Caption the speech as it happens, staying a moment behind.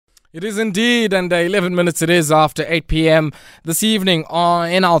It is indeed, and 11 minutes it is after 8 p.m. this evening.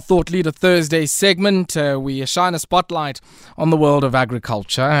 In our Thought Leader Thursday segment, we shine a spotlight on the world of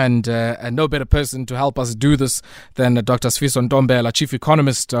agriculture, and no better person to help us do this than Dr. Sifiso Ntombela, Chief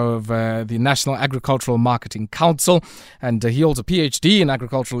Economist of the National Agricultural Marketing Council, and he holds a PhD in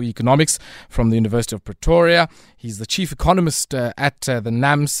Agricultural Economics from the University of Pretoria. He's the Chief Economist at the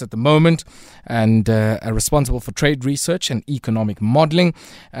NAMS at the moment, and responsible for trade research and economic modelling,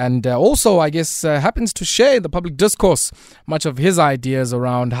 and also, I guess, happens to share the public discourse much of his ideas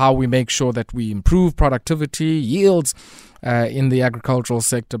around how we make sure that we improve productivity, yields in the agricultural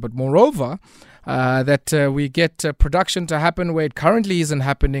sector, but moreover, that we get production to happen where it currently isn't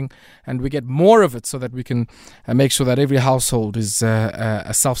happening, and we get more of it so that we can make sure that every household is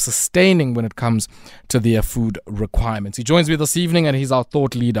self-sustaining when it comes to their food requirements. He joins me this evening, and he's our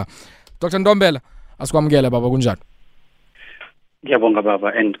thought leader. Dr. Ntombela, asikwamukele baba kunjani? Ngiyabonga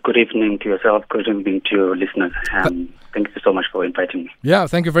baba, and good evening to yourself, good evening to your listeners. Thank you so much for inviting me. Yeah,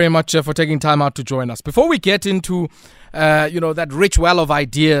 thank you very much for taking time out to join us. Before we get into that rich well of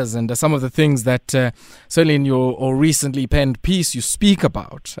ideas and some of the things that certainly in your recently penned piece you speak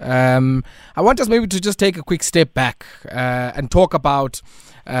about, I want us maybe to just take a quick step back and talk about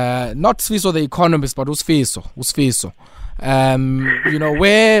not Sifiso the economist, but Sifiso.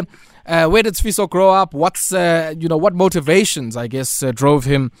 Where did Sifiso grow up? What motivations, I guess, drove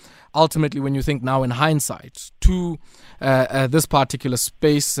him ultimately, when you think now in hindsight, to this particular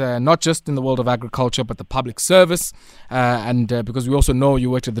space, not just in the world of agriculture, but the public service, and because we also know you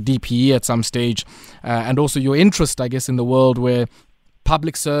worked at the DPE at some stage, and also your interest, I guess, in the world where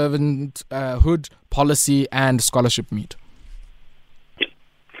public servanthood, policy, and scholarship meet.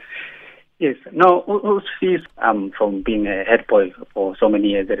 Yes, no, Sifiso, from being a head boy for so many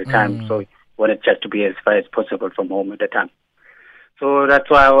years at a time, so he wanted just to be as far as possible from home at the time. So that's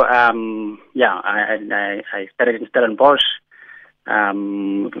why, I started in Stellenbosch,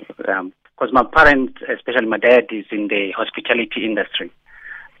 because my parents, especially my dad, is in the hospitality industry.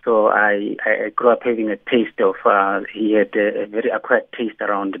 So I grew up having a taste of, he had a very acquired taste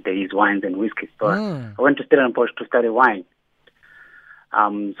around his wines and whiskey. So I went to Stellenbosch to study wine.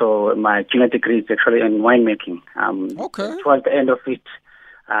 So my junior degree is actually in winemaking. Towards the end of it,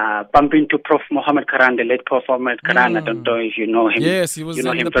 bumped into Prof. Mohammed Karan, the late Prof. Mohammed Karan. I don't know if you know him. Yes, he was in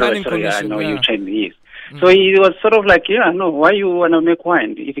the planning commission. I know you trained me. So he was sort of like, why you want to make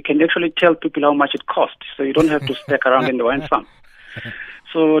wine? If you can actually tell people how much it costs, so you don't have to stick around in the wine farm.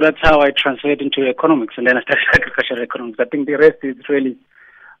 So that's how I transferred into economics, and then I started agricultural economics. I think the rest is really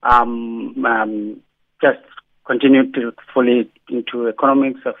just continued to fully into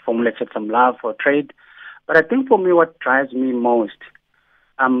economics. I formulated some love for trade. But I think for me, what drives me most,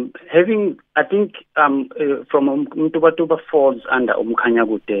 from Mtubatuba falls under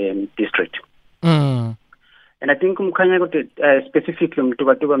Umkhanyakude district. And I think Umkhanyakude, specifically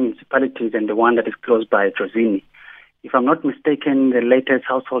Mtubatuba municipalities and the one that is close by, Jozini, if I'm not mistaken, the latest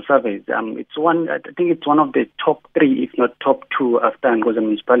household surveys, I think it's one of the top 3, if not top 2, after Ngoza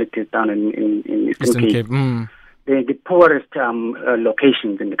municipalities down in Eastern Cape. The poorest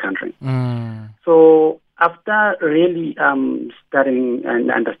locations in the country. So after really studying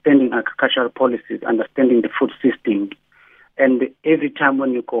and understanding agricultural policies, understanding the food system, and every time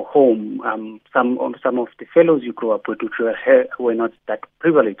when you go home, some of the fellows you grew up with, which were not that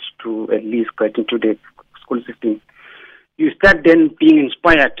privileged to at least get into the school system, you start then being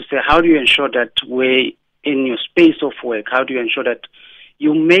inspired to say, how do you ensure that way in your space of work, how do you ensure that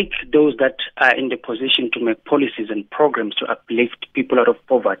you make those that are in the position to make policies and programs to uplift people out of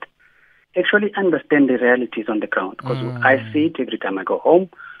poverty actually understand the realities on the ground? Because I see it every time I go home.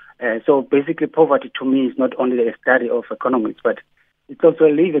 So basically poverty to me is not only a study of economics, but it's also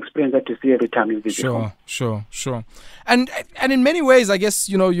a live experience that you see every time you visit home. Sure. And in many ways, I guess,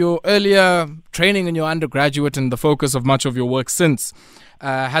 your earlier training in your undergraduate and the focus of much of your work since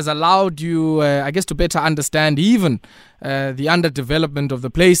has allowed you, I guess, to better understand even the underdevelopment of the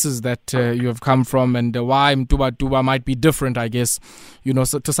places that you have come from, and why Mtubatuba might be different, I guess,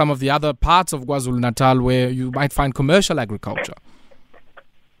 to some of the other parts of KwaZulu-Natal where you might find commercial agriculture.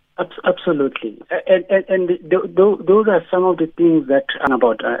 Absolutely. And those are some of the things that are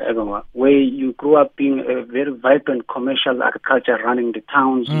about Egonwa, where you grew up being a very vibrant commercial agriculture running the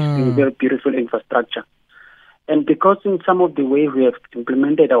towns, using very beautiful infrastructure. And because in some of the way we have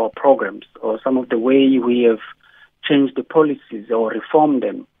implemented our programs, or some of the way we have changed the policies or reformed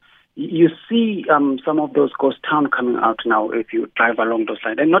them, you see some of those ghost towns coming out now if you drive along those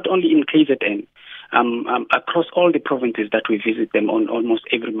lines. And not only in KZN, across all the provinces that we visit them on almost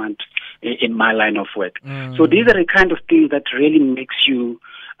every month in my line of work. So these are the kind of things that really makes you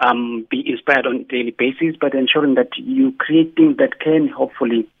be inspired on a daily basis, but ensuring that you create things that can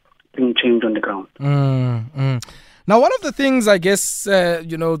hopefully bring change on the ground. Now, one of the things, I guess,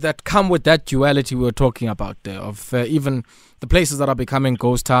 that come with that duality we were talking about there, of even the places that are becoming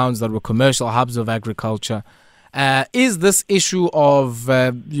ghost towns, that were commercial hubs of agriculture, is this issue of,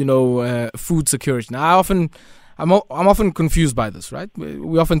 food security. Now, I'm often confused by this, right?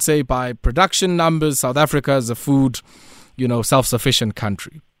 We often say by production numbers, South Africa is a food, self-sufficient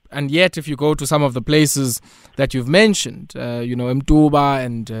country. And yet, if you go to some of the places that you've mentioned, Mtuba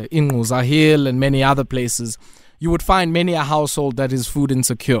and Inguza Hill and many other places, you would find many a household that is food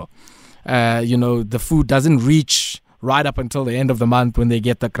insecure. The food doesn't reach right up until the end of the month when they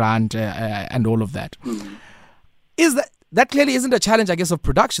get the grant and all of that. Is that clearly isn't a challenge, I guess, of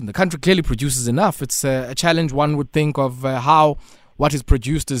production? The country clearly produces enough. It's a challenge one would think of how what is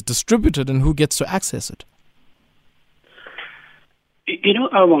produced is distributed and who gets to access it.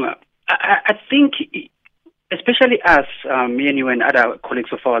 Awonga, I think, especially us, me and you and other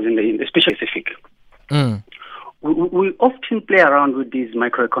colleagues of ours in the especially Pacific, we often play around with these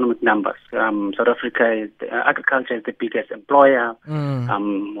microeconomic numbers. South Africa, agriculture is the biggest employer,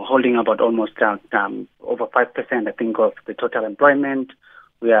 holding about almost over 5%, I think, of the total employment.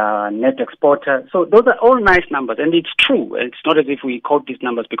 We are a net exporter. So those are all nice numbers, and it's true. It's not as if we quote these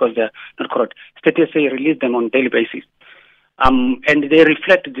numbers because they're not correct. Statistics release them on a daily basis. And they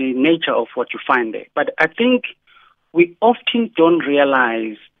reflect the nature of what you find there. But I think we often don't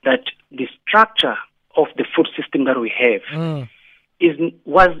realize that the structure of the food system that we have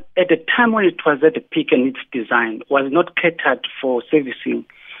was at the time when it was at the peak and its design was not catered for servicing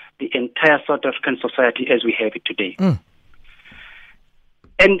the entire South African society as we have it today.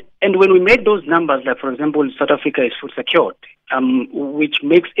 And when we made those numbers, like for example, South Africa is food secured, which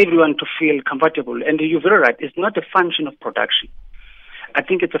makes everyone to feel comfortable. And you're very right, it's not a function of production. I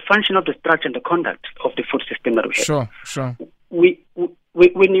think it's a function of the structure and the conduct of the food system that we have. Sure.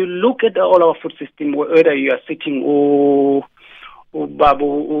 When you look at all our food system, whether you are sitting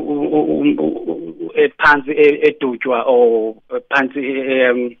Dujwa or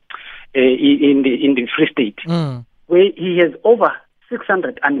in the Free State, where he has over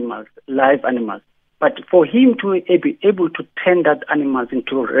 600 animals, live animals. But for him to be able to turn that animals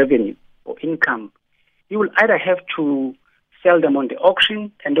into revenue or income, he will either have to sell them on the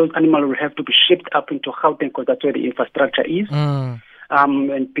auction, and those animals will have to be shipped up into Gauteng because that's where the infrastructure is,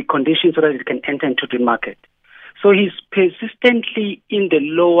 and be conditioned so that it can enter into the market. So he's persistently in the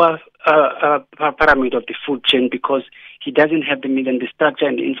lower pyramid of the food chain because he doesn't have the means, and the structure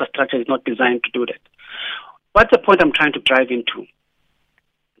and the infrastructure is not designed to do that. What's the point I'm trying to drive into?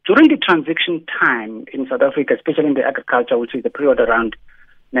 During the transition time in South Africa, especially in the agriculture, which is the period around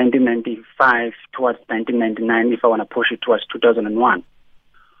 1995 towards 1999, if I want to push it towards 2001,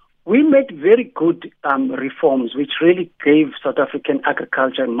 we made very good reforms which really gave South African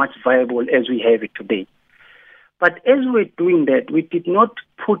agriculture much viable as we have it today. But as we're doing that, we did not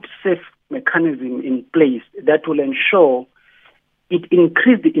put safe mechanism in place that will ensure it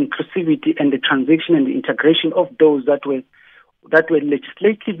increased the inclusivity and the transition and the integration of those that were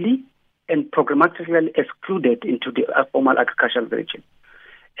legislatively and programmatically excluded into the formal agricultural region.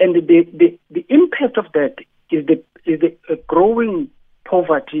 And the impact of that is the growing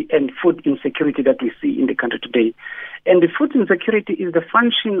poverty and food insecurity that we see in the country today. And the food insecurity is the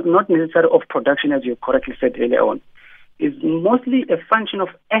function not necessarily of production, as you correctly said earlier on. It's mostly a function of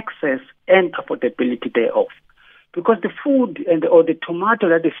access and affordability thereof. Because the food or the tomato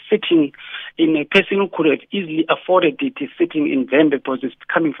that is sitting in a person who could have easily afforded it is sitting in Vembe because it's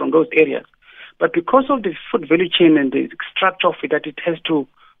coming from those areas. But because of the food value chain and the structure of it, that it has to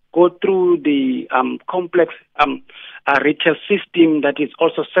go through the complex retail system that is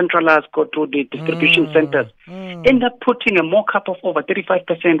also centralized, go through the distribution centers, end up putting a mock-up of over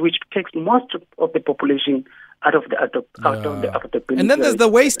 35%, which takes most of the population out of the affordability. And then there's the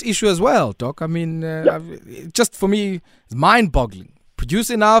waste issue as well, Doc. I mean, just for me, it's mind-boggling. Produce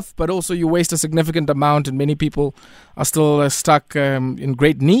enough, but also you waste a significant amount, and many people are still stuck in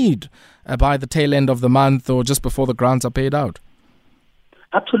great need by the tail end of the month or just before the grants are paid out.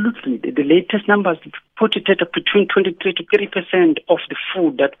 Absolutely. The latest numbers put it at between 23 to 30% of the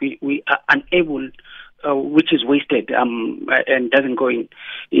food that we are unable, which is wasted and doesn't go into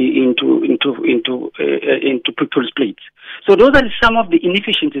people's plates. So those are some of the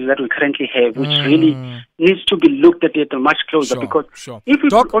inefficiencies that we currently have, which really needs to be looked at much closer. Because if we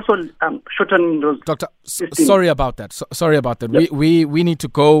could also shorten those. Doctor, sorry about that. Sorry about that. Yep. We need to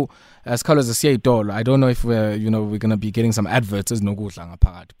go. as colors as $8. I don't know if we're going to be getting some adverts as no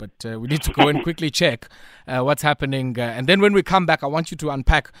but we need to go and quickly check what's happening. And then when we come back, I want you to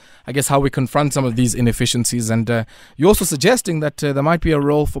unpack, I guess, how we confront some of these inefficiencies. And you're also suggesting that there might be a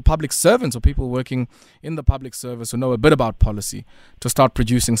role for public servants or people working in the public service who know a bit about policy to start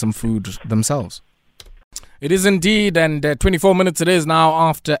producing some food themselves. It is indeed, and 24 minutes it is now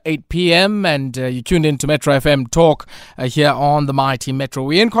after 8 p.m. and you tuned in to Metro FM Talk here on the Mighty Metro.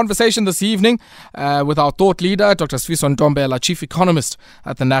 We're in conversation this evening with our thought leader, Dr. Sifiso Ntombela, Chief Economist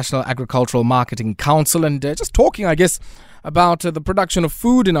at the National Agricultural Marketing Council, and just talking, I guess, about the production of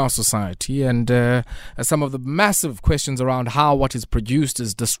food in our society and some of the massive questions around how what is produced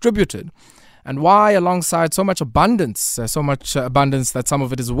is distributed. And why, alongside so much abundance that some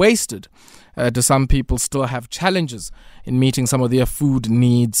of it is wasted, do some people still have challenges in meeting some of their food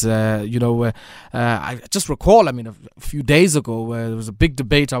needs? I just recall, a few days ago, there was a big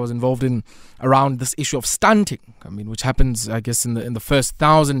debate I was involved in around this issue of stunting, which happens, I guess, in the first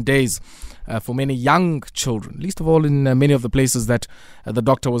 1,000 days for many young children, least of all in many of the places that the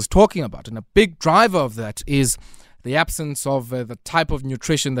doctor was talking about. And a big driver of that is the absence of the type of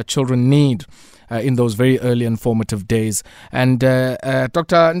nutrition that children need in those very early and formative days. And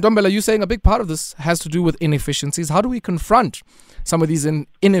Dr. Ntombela, you're saying a big part of this has to do with inefficiencies. How do we confront some of these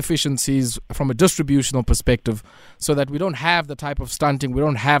inefficiencies from a distributional perspective so that we don't have the type of stunting, we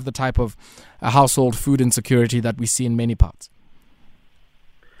don't have the type of household food insecurity that we see in many parts?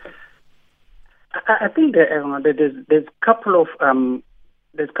 I think there's a couple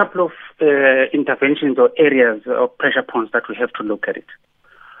of interventions or areas or pressure points that we have to look at it.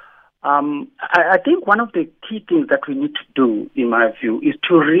 I think one of the key things that we need to do, in my view, is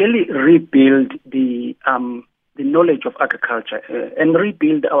to really rebuild the knowledge of agriculture and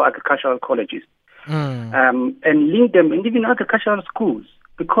rebuild our agricultural colleges and link them, and even agricultural schools,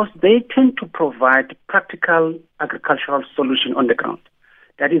 because they tend to provide practical agricultural solution on the ground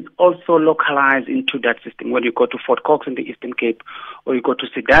that is also localized into that system. When you go to Fort Cox in the Eastern Cape, or you go to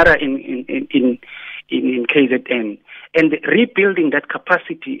Sidara in KZN, and rebuilding that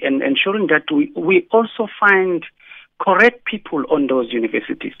capacity and ensuring that we also find correct people on those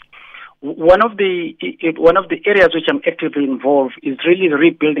universities. One of the areas which I'm actively involved is really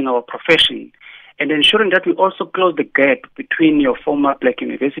rebuilding our profession and ensuring that we also close the gap between your former black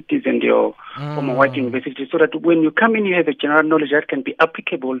universities and your former white universities, so that when you come in, you have a general knowledge that can be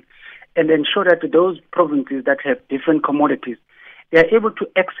applicable, and ensure that those provinces that have different commodities, they are able to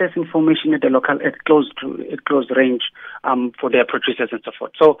access information at the local, at close range for their producers and so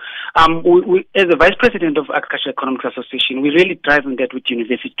forth. So, we, as the Vice President of Agriculture Economics Association, we really drive on that with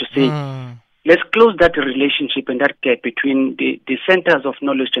universities to say, let's close that relationship and that gap between the centers of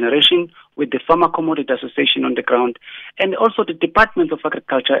knowledge generation with the Farmer Commodity Association on the ground, and also the departments of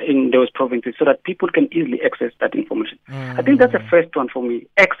agriculture in those provinces, so that people can easily access that information. I think that's the first one for me,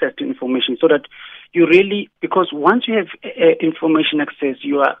 access to information, so that you really, because once you have information access,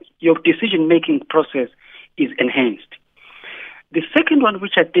 your decision-making process is enhanced. The second one,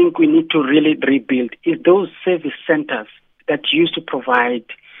 which I think we need to really rebuild, is those service centers that used to provide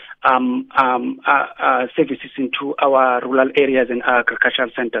services into our rural areas and our agricultural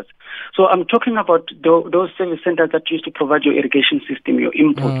centers. So I'm talking about those service centers that used to provide your irrigation system, your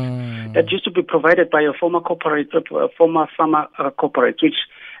inputs, that used to be provided by your former farmer corporates, which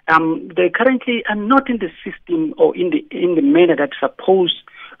they currently are not in the system or in the manner that's supposed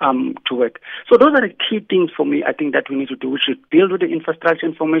to work. So those are the key things for me, I think, that we need to do. We should build with the infrastructure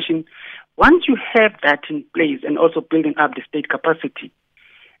information. Once you have that in place, and also building up the state capacity,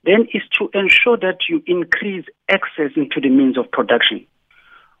 then is to ensure that you increase access into the means of production,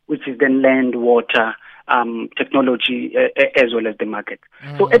 which is then land, water, technology, as well as the market.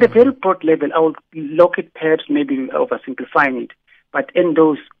 So at a very broad level, I would look at, perhaps maybe oversimplifying it, but in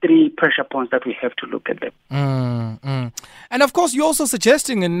those three pressure points that we have to look at them. And of course, you're also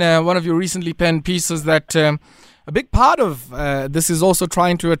suggesting in one of your recently penned pieces that a big part of this is also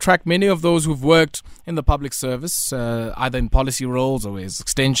trying to attract many of those who've worked in the public service, either in policy roles or as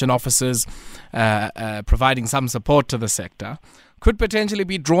extension officers, providing some support to the sector, could potentially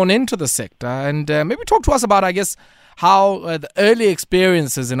be drawn into the sector. And maybe talk to us about, I guess, how the early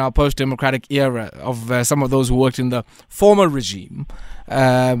experiences in our post-democratic era of some of those who worked in the former regime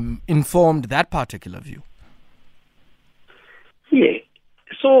informed that particular view. Yeah.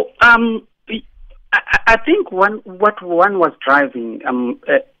 So I think what one was driving,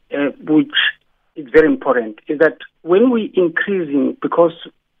 which is very important, is that when we increasing, because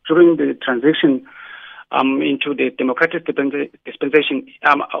during the transition into the democratic dispensation,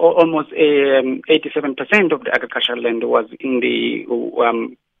 almost 87% of the agricultural land was in the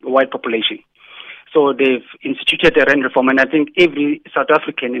white population. So they've instituted a land reform, and I think every South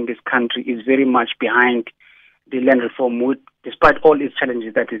African in this country is very much behind the land reform, despite all its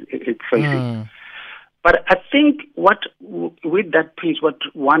challenges that it's facing. But I think with that piece, what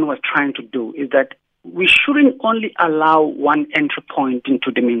one was trying to do is that we shouldn't only allow one entry point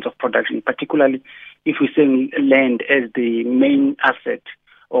into the means of production, particularly if we say land as the main asset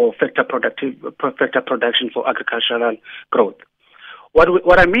or factor production for agricultural growth.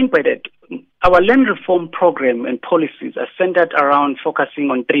 What I mean by that, our land reform program and policies are centered around focusing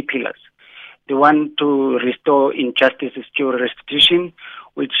on three pillars. The one to restore injustice is due restitution,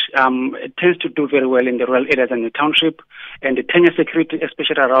 which tends to do very well in the rural areas and the township, and the tenure security,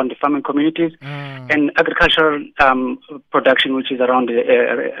 especially around the farming communities, and agricultural production, which is around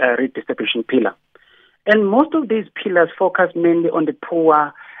the redistribution pillar. And most of these pillars focus mainly on the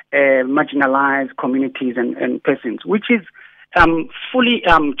poor, marginalized communities and persons, which is fully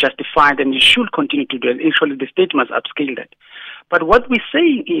justified, and it should continue to do it. Actually, the state must upscale that. But what we're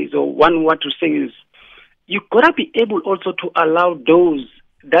saying is, or one what to say is, you've got to be able also to allow those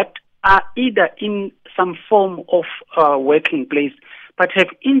that are either in some form of working place but have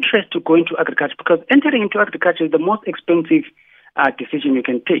interest to go into agriculture, because entering into agriculture is the most expensive decision you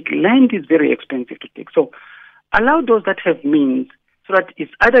can take. Land is very expensive to take. So allow those that have means, so that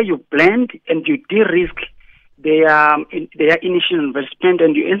it's either you blend and you de-risk their initial investment,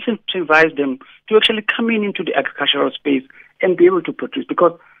 and you incentivize them to actually come into the agricultural space and be able to produce.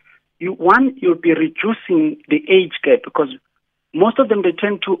 Because you'll be reducing the age gap, because most of them, they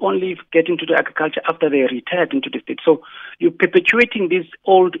tend to only get into the agriculture after they retired into the state. So you're perpetuating this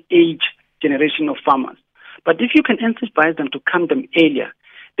old age generation of farmers. But if you can incentivize them to come them earlier,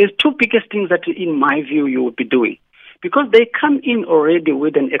 there's two biggest things that, in my view, you would be doing. Because they come in already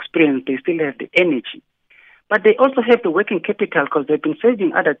with an experience, they still have the energy. But they also have the working capital, because they've been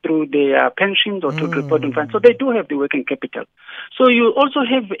saving either through their pensions or through reporting funds. So they do have the working capital. So you also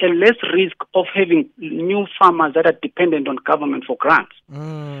have a less risk of having new farmers that are dependent on government for grants.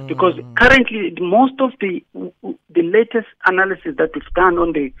 Because currently, most of the latest analysis that we've done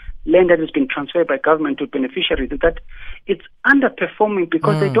on the land that has been transferred by government to beneficiaries is that it's underperforming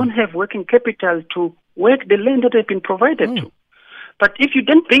because they don't have working capital to work the land that they've been provided to. But if you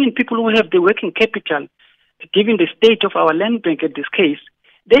then bring in people who have the working capital, given the state of our land bank in this case,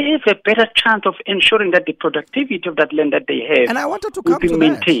 they have a better chance of ensuring that the productivity of that land that they have and I wanted to come to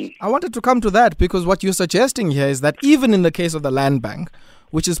maintained. I wanted to come to that, because what you're suggesting here is that even in the case of the land bank,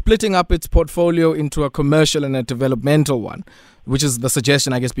 which is splitting up its portfolio into a commercial and a developmental one, which is the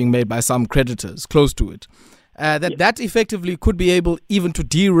suggestion, I guess, being made by some creditors close to it, that effectively could be able even to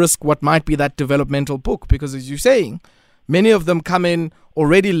de-risk what might be that developmental book, because as you're saying, many of them come in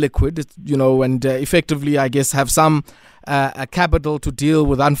already liquid, and effectively, I guess, have some capital to deal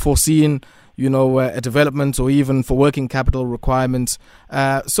with unforeseen, developments, or even for working capital requirements.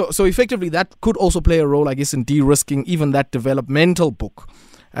 So effectively, that could also play a role, I guess, in de-risking even that developmental book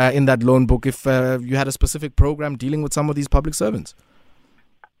in that loan book, if you had a specific program dealing with some of these public servants.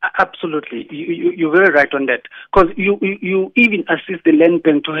 Absolutely. You're very right on that. Because you even assist the land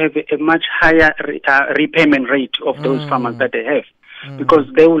bank to have a much higher repayment rate of those farmers that they have, because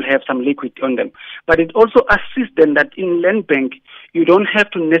they will have some liquidity on them. But it also assists them that in land bank, you don't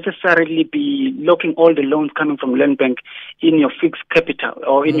have to necessarily be locking all the loans coming from land bank in your fixed capital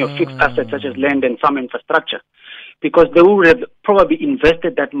or in your fixed assets such as land and farm infrastructure, because they will have probably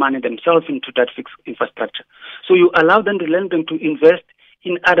invested that money themselves into that fixed infrastructure. So you allow them, the land bank, to invest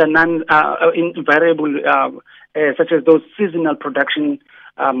in other in variable, such as those seasonal production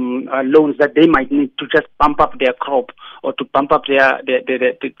loans that they might need to just bump up their crop or to bump up their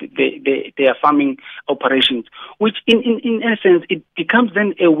farming operations, which in essence, it becomes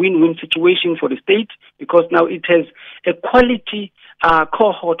then a win-win situation for the state, because now it has a quality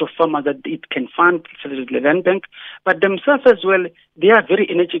cohort of farmers that it can fund, such as the land bank, but themselves as well, they are very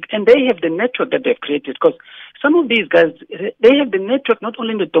energetic, and they have the network that they've created, because some of these guys, they have the network not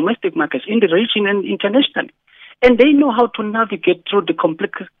only in the domestic markets, in the region and internationally. And they know how to navigate through the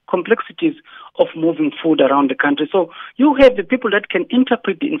complexities of moving food around the country. So you have the people that can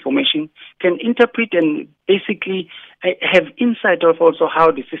interpret the information, can interpret and basically have insight of also how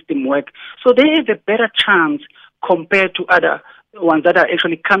the system works. So they have a better chance compared to other ones that are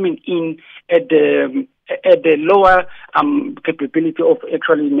actually coming in at the lower capability of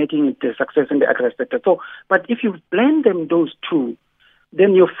actually making it a success in the agri sector. So, but if you blend them, those two,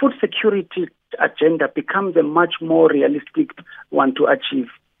 then your food security agenda becomes a much more realistic one to achieve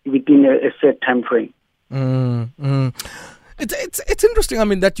within a set time frame. It's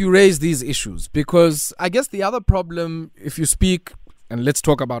interesting, that you raise these issues, because I guess the other problem, if you speak and let's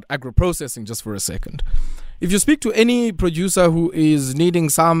talk about agro-processing just for a second. If you speak to any producer who is needing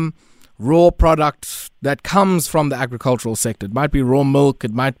some raw product that comes from the agricultural sector, it might be raw milk,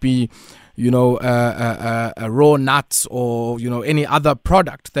 it might be, raw nuts, or, any other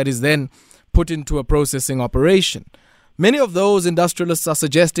product that is then put into a processing operation. Many of those industrialists are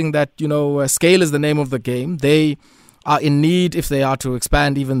suggesting that, scale is the name of the game. They are in need, if they are to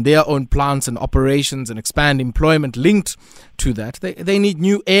expand even their own plants and operations and expand employment linked to that, they need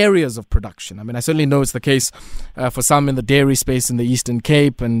new areas of production. I mean, I certainly know it's the case for some in the dairy space in the Eastern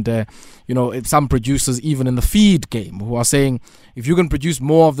Cape, and some producers even in the feed game who are saying, if you can produce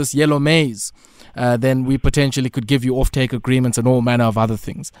more of this yellow maize, then we potentially could give you offtake agreements and all manner of other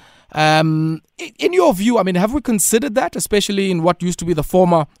things. In your view, I mean, have we considered that, especially in what used to be the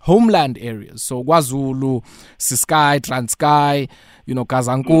former homeland areas? So KwaZulu, Ciskei, Transkei,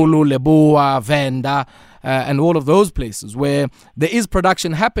 Kazankulu, Leboa, Venda, and all of those places where there is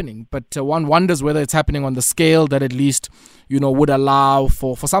production happening, but one wonders whether it's happening on the scale that at least, would allow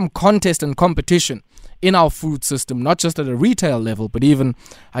for some contest and competition in our food system, not just at a retail level, but even,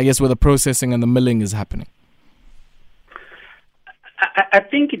 I guess, where the processing and the milling is happening. I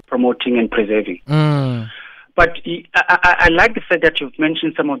think it's promoting and preserving. But I like the fact that you've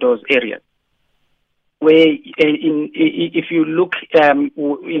mentioned some of those areas where, if you look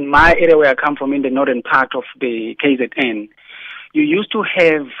in my area where I come from, in the northern part of the KZN, you used to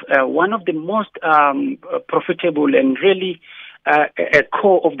have one of the most profitable and really a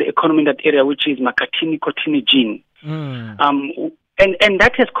core of the economy in that area, which is Makatini Kotini Gene. And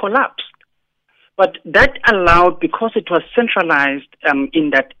that has collapsed. But that allowed, because it was centralized in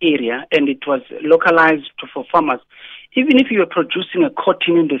that area and it was localized for farmers, even if you were producing a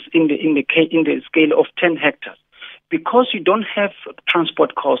cotton in the scale of 10 hectares, because you don't have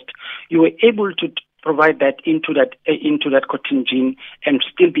transport cost, you were able to provide that into that cotton gene and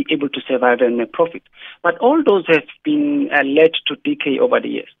still be able to survive and make profit. But all those have been led to decay over the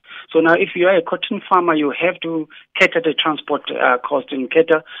years. So now, if you are a cotton farmer, you have to cater the transport cost and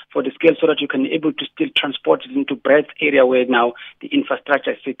cater for the scale so that you can be able to still transport it into breadth area where now the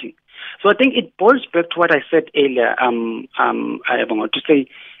infrastructure is sitting. So I think it boils back to what I said earlier, to say,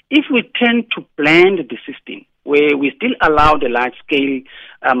 if we tend to blend the system, where we still allow the large scale,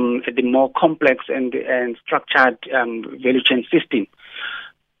 the more complex and structured value chain system,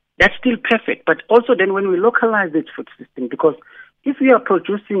 that's still perfect. But also then when we localize this food system, because if we are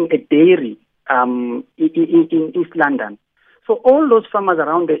producing a dairy in East London, so all those farmers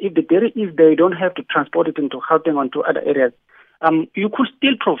around there, if the dairy is there, you don't have to transport it into Gauteng or to other areas. You could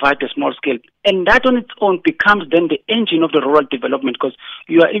still provide a small scale. And that on its own becomes then the engine of the rural development, because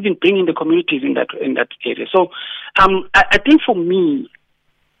you are even bringing the communities in that area. So I think for me,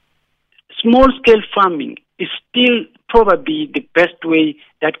 small scale farming is still probably the best way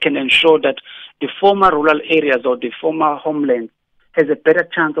that can ensure that the former rural areas or the former homeland has a better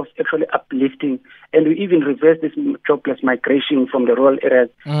chance of actually uplifting, and we even reverse this jobless migration from the rural areas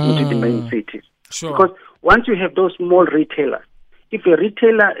into the main cities. Sure. Because once you have those small retailers, if a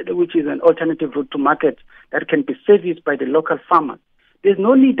retailer, which is an alternative route to market that can be serviced by the local farmers, there's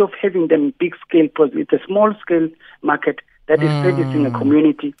no need of having them big scale, because it's a small scale market that is servicing a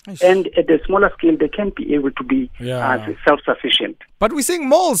community, and at the smaller scale they can be able to be self-sufficient. But we're seeing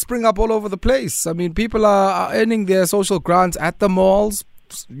malls spring up all over the place. I mean, people are earning their social grants at the malls,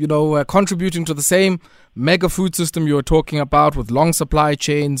 contributing to the same mega food system you were talking about, with long supply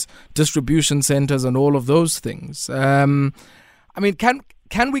chains, distribution centers, and all of those things. I mean,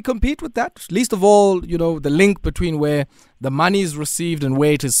 can we compete with that? Least of all, the link between where the money is received and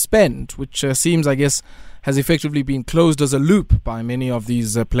where it is spent, which seems, I guess, has effectively been closed as a loop by many of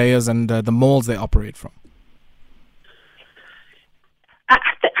these players and the malls they operate from. I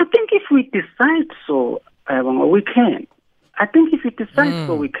think if we decide so, we can. I think if we decide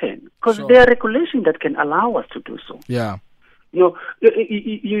so, we can. Because there are regulations that can allow us to do so. Yeah. You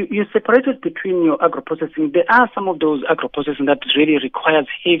separated between your agro-processing. There are some of those agro-processing that really requires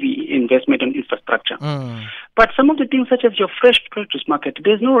heavy investment in infrastructure. But some of the things, such as your fresh produce market,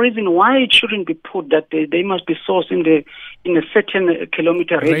 there's no reason why it shouldn't be put that they must be sourced in a certain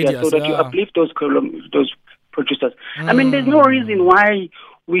kilometer radius so that you uplift those producers. I mean, there's no reason why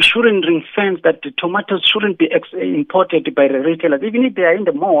we shouldn't ring fence that the tomatoes shouldn't be imported by the retailers, even if they are in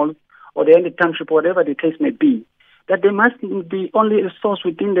the malls or they're in the township, whatever the case may be, that they must be only sourced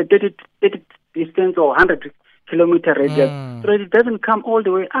within the 30 distance or 100 kilometer radius, so that it doesn't come all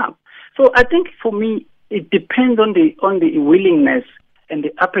the way up. So I think for me, it depends on the willingness and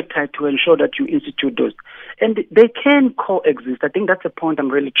the appetite to ensure that you institute those. And they can coexist. I think that's a point I'm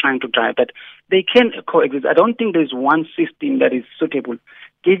really trying to drive, that they can coexist. I don't think there's one system that is suitable,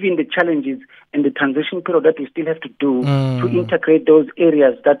 given the challenges and the transition period that we still have to do to integrate those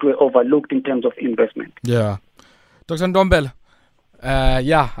areas that were overlooked in terms of investment. Yeah. Dr. Ndombela,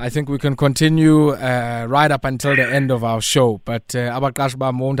 I think we can continue right up until the end of our show, but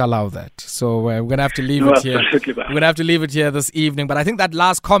Abakashba won't allow that. So we're going to have to leave it here. We're going to have to leave it here this evening. But I think that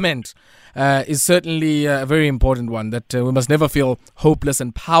last comment is certainly a very important one, that we must never feel hopeless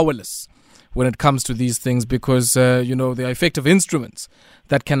and powerless when it comes to these things, because, they are effective instruments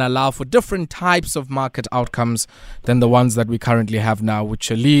that can allow for different types of market outcomes than the ones that we currently have now,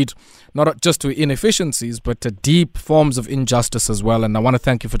 which lead not just to inefficiencies, but to deep forms of injustice as well. And I want to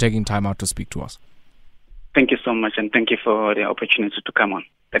thank you for taking time out to speak to us. Thank you so much, and thank you for the opportunity to come on.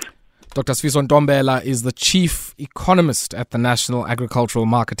 Thanks. Dr. Sifiso Ntombela is the chief economist at the National Agricultural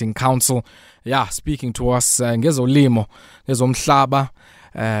Marketing Council. Speaking to us ngezolimo, ngezomhlaba,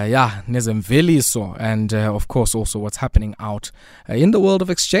 nezemveliso, and of course also what's happening out in the world of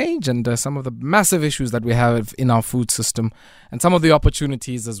exchange, and some of the massive issues that we have in our food system, and some of the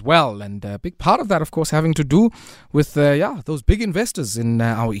opportunities as well. And a big part of that, of course, having to do with those big investors in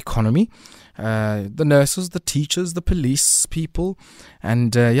our economy, the nurses, the teachers, the police people,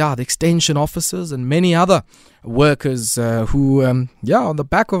 and the extension officers, and many other workers who on the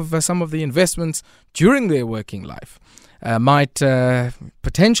back of some of the investments during their working life might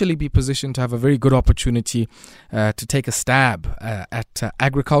potentially be positioned to have a very good opportunity to take a stab at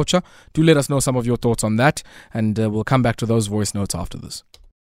agriculture. Do let us know some of your thoughts on that, and we'll come back to those voice notes after this.